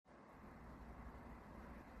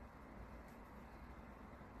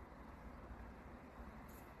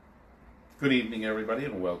Good evening, everybody,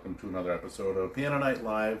 and welcome to another episode of Piano Night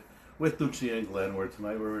Live with Lucia and Glenn, where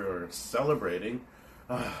tonight we are celebrating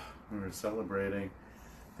the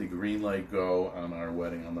green light go on our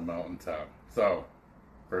wedding on the mountaintop. So,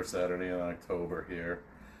 first Saturday in October here,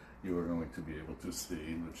 you are going to be able to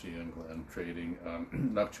see Lucia and Glenn trading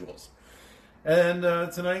nuptials. And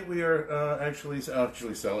tonight we are actually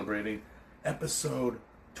celebrating episode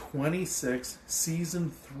 26, season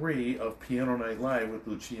 3 of Piano Night Live with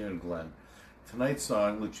Lucia and Glenn. Tonight's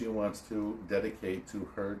song, Lucia wants to dedicate to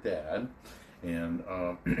her dad. And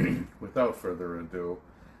without further ado,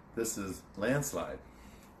 this is Landslide.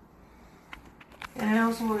 And I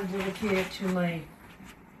also want to dedicate it to my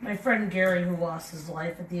friend Gary, who lost his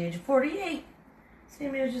life at the age of 48.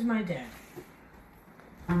 Same age as my dad.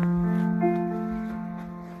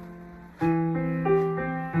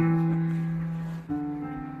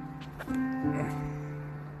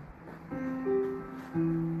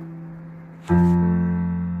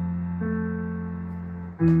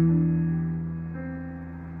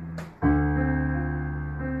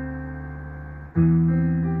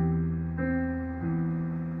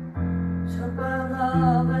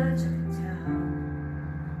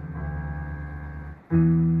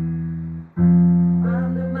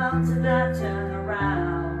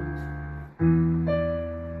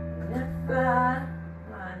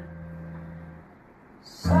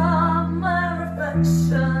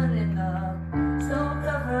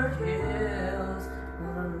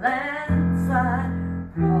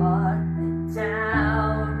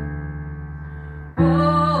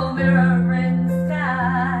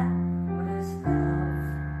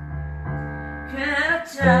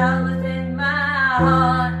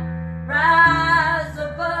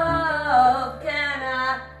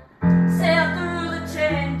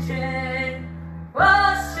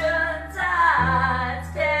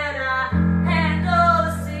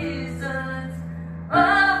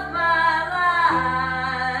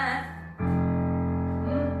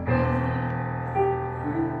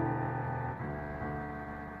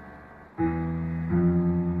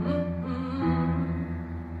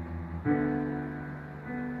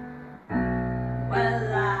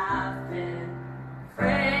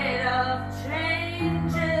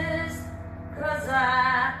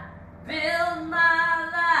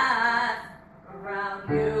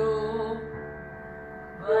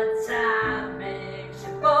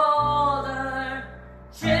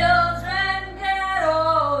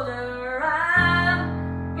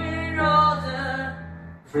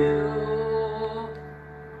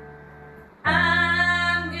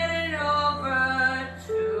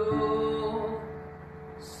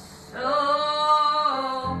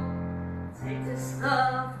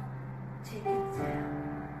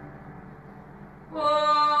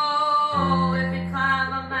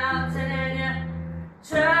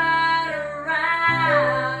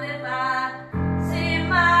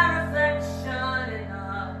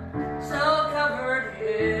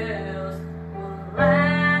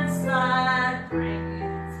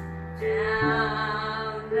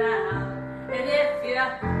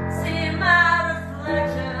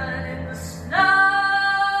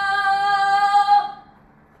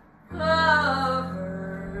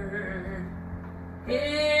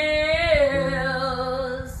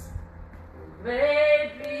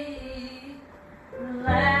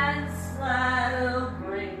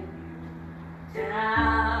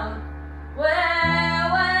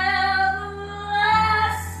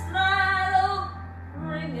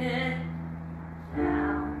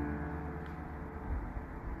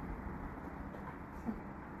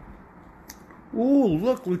 Ooh,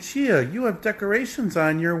 look, Lucia, you have decorations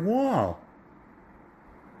on your wall.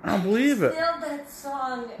 I don't believe it. Still that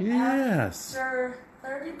song Yes. after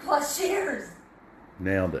 30 plus years.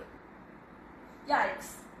 Nailed it.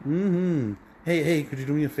 Yikes. Mm-hmm. Hey, could you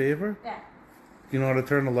do me a favor? Yeah. You know how to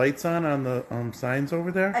turn the lights on the signs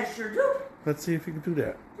over there? I sure do. Let's see if you can do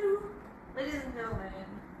that. Ladies and gentlemen.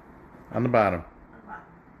 On the bottom.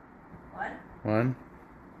 What? 1.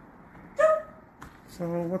 So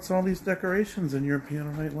what's all these decorations in your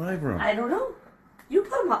Piano Night Live room? I don't know. You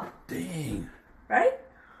put them up. Dang. Right?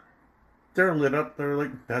 They're lit up. They're like,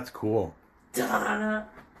 that's cool. Donna.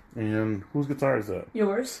 And whose guitar is that?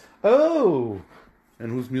 Yours. Oh!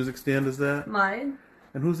 And whose music stand is that? Mine.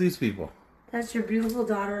 And who's these people? That's your beautiful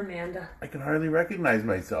daughter, Amanda. I can hardly recognize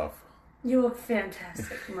myself. You look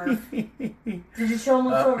fantastic, Murph. Did you show them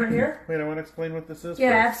what's over here? Wait, I want to explain what this is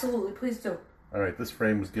Yeah, first. absolutely. Please do. All right, this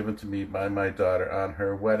frame was given to me by my daughter on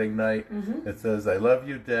her wedding night. Mm-hmm. It says, "I love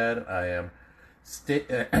you, Dad. I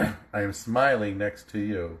am smiling next to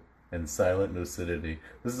you." and Silent Lucidity.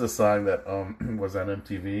 This is a song that was on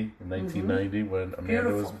MTV in 1990 when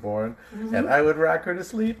Amanda was born. And I would rock her to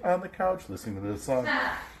sleep on the couch listening to this song.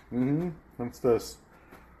 What's this?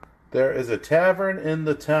 There is a tavern in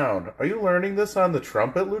the town. Are you learning this on the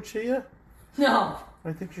trumpet, Lucia? No.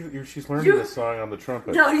 I think she's learning this song on the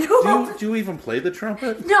trumpet. No, Do you even play the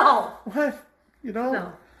trumpet? No. What? You don't?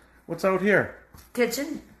 No. What's out here?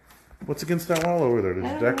 Kitchen. What's against that wall over there? Did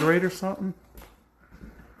you decorate or something?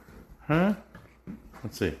 Huh?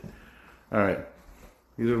 Let's see. All right.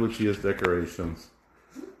 These are Lucia's decorations.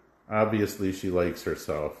 Obviously, she likes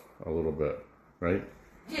herself a little bit, right?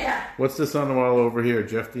 Yeah. What's this on the wall over here?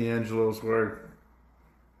 Jeff D'Angelo's work.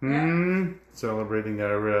 Celebrating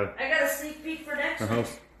our I got a sneak peek for next week.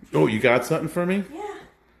 Oh, you got something for me? Yeah.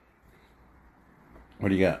 What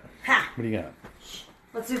do you got? Ha. What do you got?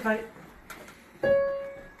 Let's see if I...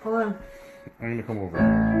 Hold on. I'm gonna come over.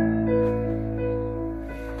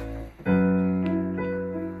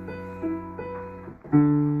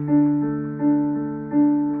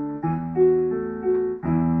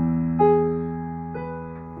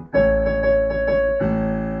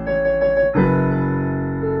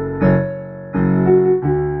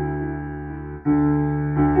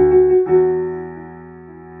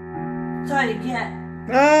 Try to get...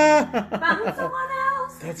 Found someone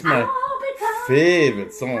else. That's my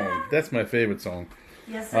favorite song. That's my favorite song.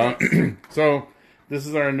 Yes, it is. So, this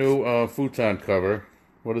is our new futon cover.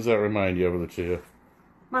 What does that remind you of, Lucia?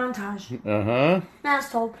 Montage. Uh-huh.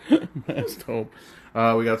 Mast-told. Mast-told.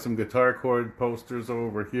 We got some guitar chord posters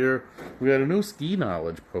over here. We got a new ski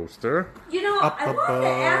knowledge poster. You know, Up I wanted to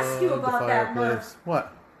ask you above the about that, Mark. fireplace.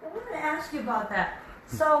 What? I wanted to ask you about that.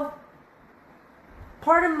 So,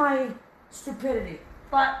 pardon my stupidity,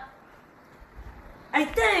 but I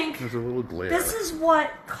think There's a little glare. this is what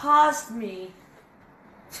caused me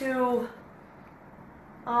to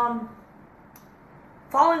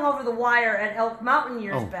falling over the wire at Elk Mountain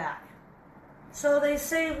years back. So they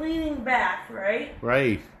say leaning back, right?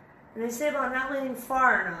 Right. And they say about not leaning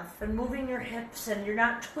far enough and moving your hips and you're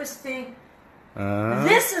not twisting. Uh-huh.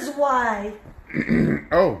 This is why.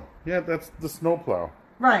 Oh, yeah, that's the snowplow.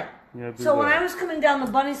 Right. Yeah, So when I was coming down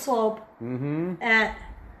the bunny slope at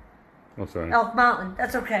Oh, sorry. Elk Mountain,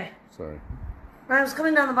 that's okay. Sorry. When I was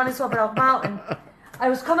coming down the bunny slope at Elk Mountain, I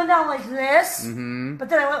was coming down like this, but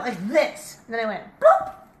then I went like this, and then I went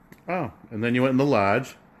bloop. Oh, and then you went in the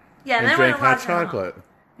lodge Yeah, and then I drank went hot chocolate.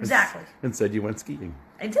 Exactly. And said you went skiing.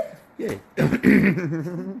 I did. Yay.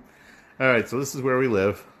 All right, so this is where we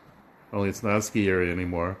live. Only it's not a ski area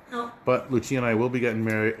anymore. No. But Lucia and I will be getting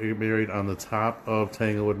married on the top of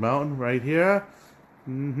Tanglewood Mountain right here.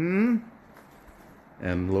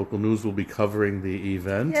 And local news will be covering the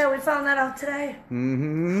event. Yeah, we found that out today.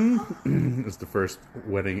 It's the first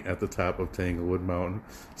wedding at the top of Tanglewood Mountain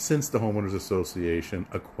since the Homeowners Association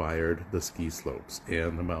acquired the ski slopes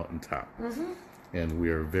and the mountaintop. And we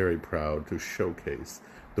are very proud to showcase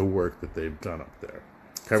the work that they've done up there.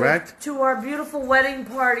 Correct? To our beautiful wedding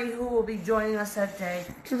party who will be joining us that day.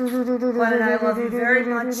 Glenn and I love you very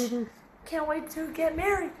much. Can't wait to get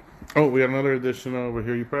married. Oh, we got another edition over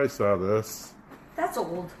here. You probably saw this. That's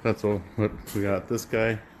old. That's all. What we got? This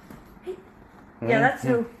guy. Yeah, that's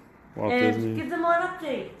who. Walt And Disney. give them an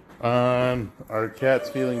update. Our cat's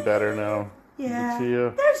feeling better now. Yeah.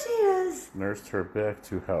 Lucia There she is. nursed her back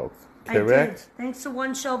to health. I did. Correct? Thanks to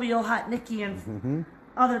one Shelby O'Hot Nikki and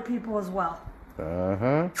other people as well.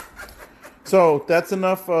 So that's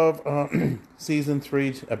enough of season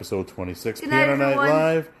 3, episode 26, Good night, Piano Night everyone.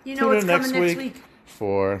 Live. You know Tune what's in coming next week.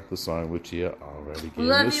 for the song Lucia already gave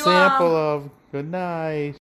Love you a you sample all. of. Good night.